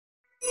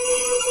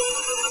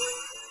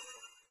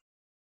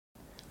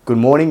Good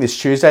morning, this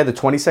Tuesday, the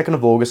 22nd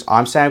of August.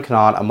 I'm Sam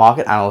Canard, a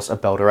market analyst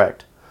at Bell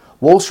Direct.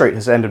 Wall Street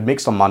has ended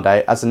mixed on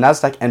Monday as the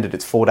Nasdaq ended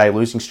its 4-day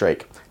losing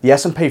streak. The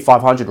S&P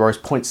 500 rose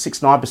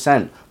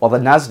 0.69%, while the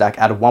Nasdaq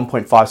added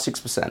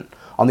 1.56%.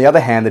 On the other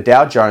hand, the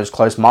Dow Jones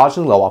closed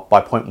marginally lower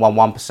by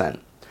 0.11%.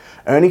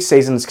 Earnings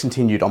season has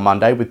continued on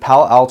Monday, with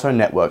Palo Alto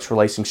Networks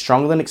releasing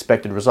stronger than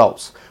expected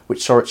results,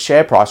 which saw its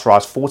share price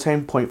rise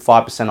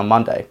 14.5% on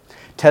Monday.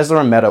 Tesla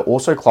and Meta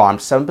also climbed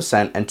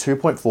 7% and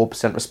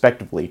 2.4%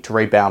 respectively to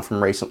rebound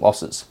from recent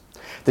losses.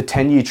 The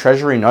 10-year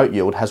Treasury note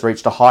yield has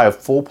reached a high of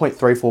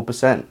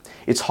 4.34%,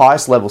 its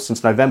highest level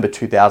since November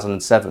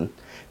 2007.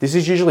 This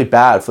is usually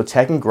bad for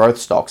tech and growth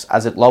stocks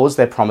as it lowers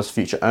their promised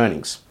future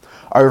earnings.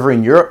 Over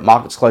in Europe,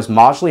 markets closed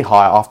marginally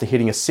higher after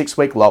hitting a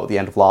 6-week low at the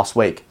end of last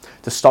week.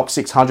 The STOXX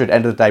 600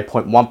 ended the day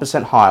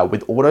 0.1% higher,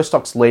 with auto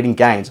stocks leading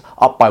gains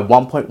up by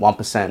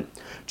 1.1%.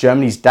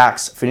 Germany's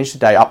DAX finished the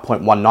day up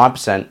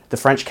 0.19%, the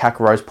French CAC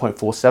rose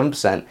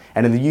 0.47%,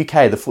 and in the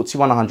UK, the FTSE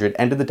 100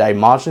 ended the day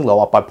marginally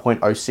lower by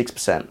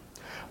 0.06%.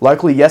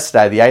 Locally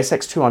yesterday, the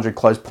ASX 200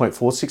 closed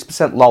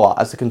 0.46% lower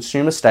as the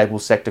consumer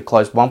staples sector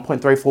closed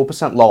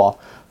 1.34% lower,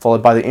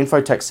 followed by the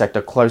infotech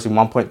sector closing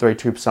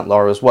 1.32%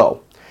 lower as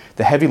well.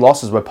 The heavy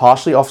losses were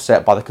partially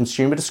offset by the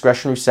consumer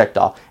discretionary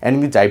sector,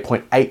 ending the day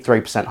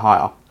 0.83%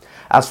 higher.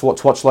 As for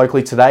what's watched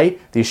locally today,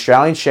 the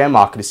Australian share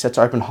market is set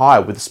to open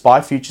higher, with the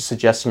SPY future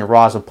suggesting a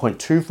rise of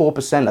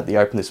 0.24% at the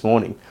open this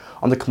morning.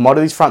 On the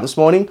commodities front this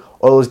morning,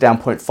 oil is down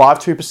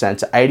 0.52%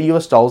 to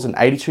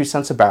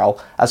 $80.82 a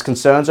barrel as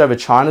concerns over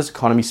China's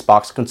economy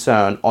sparks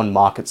concern on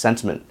market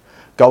sentiment.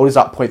 Gold is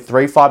up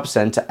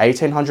 0.35% to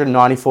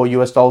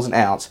 $1,894 an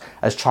ounce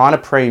as China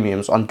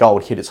premiums on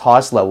gold hit its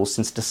highest levels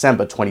since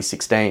December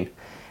 2016.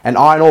 And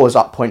iron ore is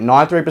up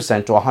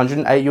 0.93% to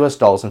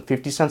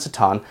 $108.50 a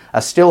tonne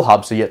as steel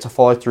hubs are yet to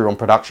follow through on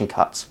production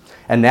cuts.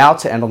 And now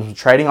to end on some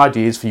trading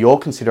ideas for your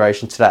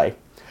consideration today.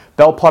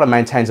 Bell Potter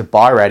maintains a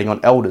buy rating on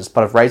Elders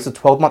but have raised the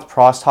 12-month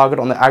price target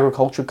on the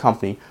agricultural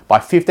company by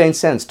 15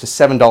 cents to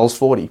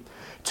 $7.40.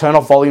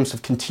 Turnoff volumes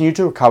have continued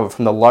to recover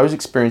from the lows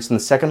experienced in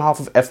the second half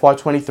of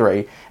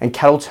FY23, and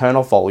cattle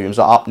turnoff volumes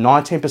are up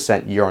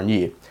 19% year on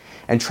year.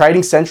 And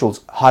Trading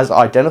Centrals has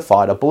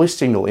identified a bullish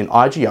signal in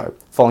IGO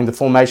following the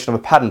formation of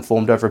a pattern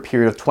formed over a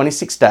period of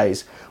 26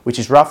 days, which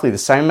is roughly the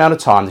same amount of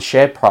time the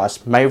share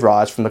price may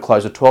rise from the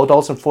close of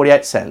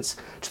 $12.48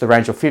 to the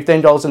range of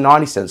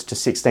 $15.90 to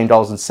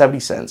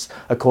 $16.70,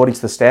 according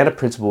to the standard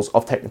principles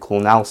of technical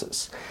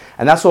analysis.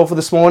 And that's all for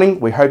this morning.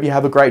 We hope you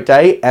have a great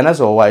day, and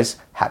as always,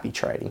 happy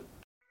trading.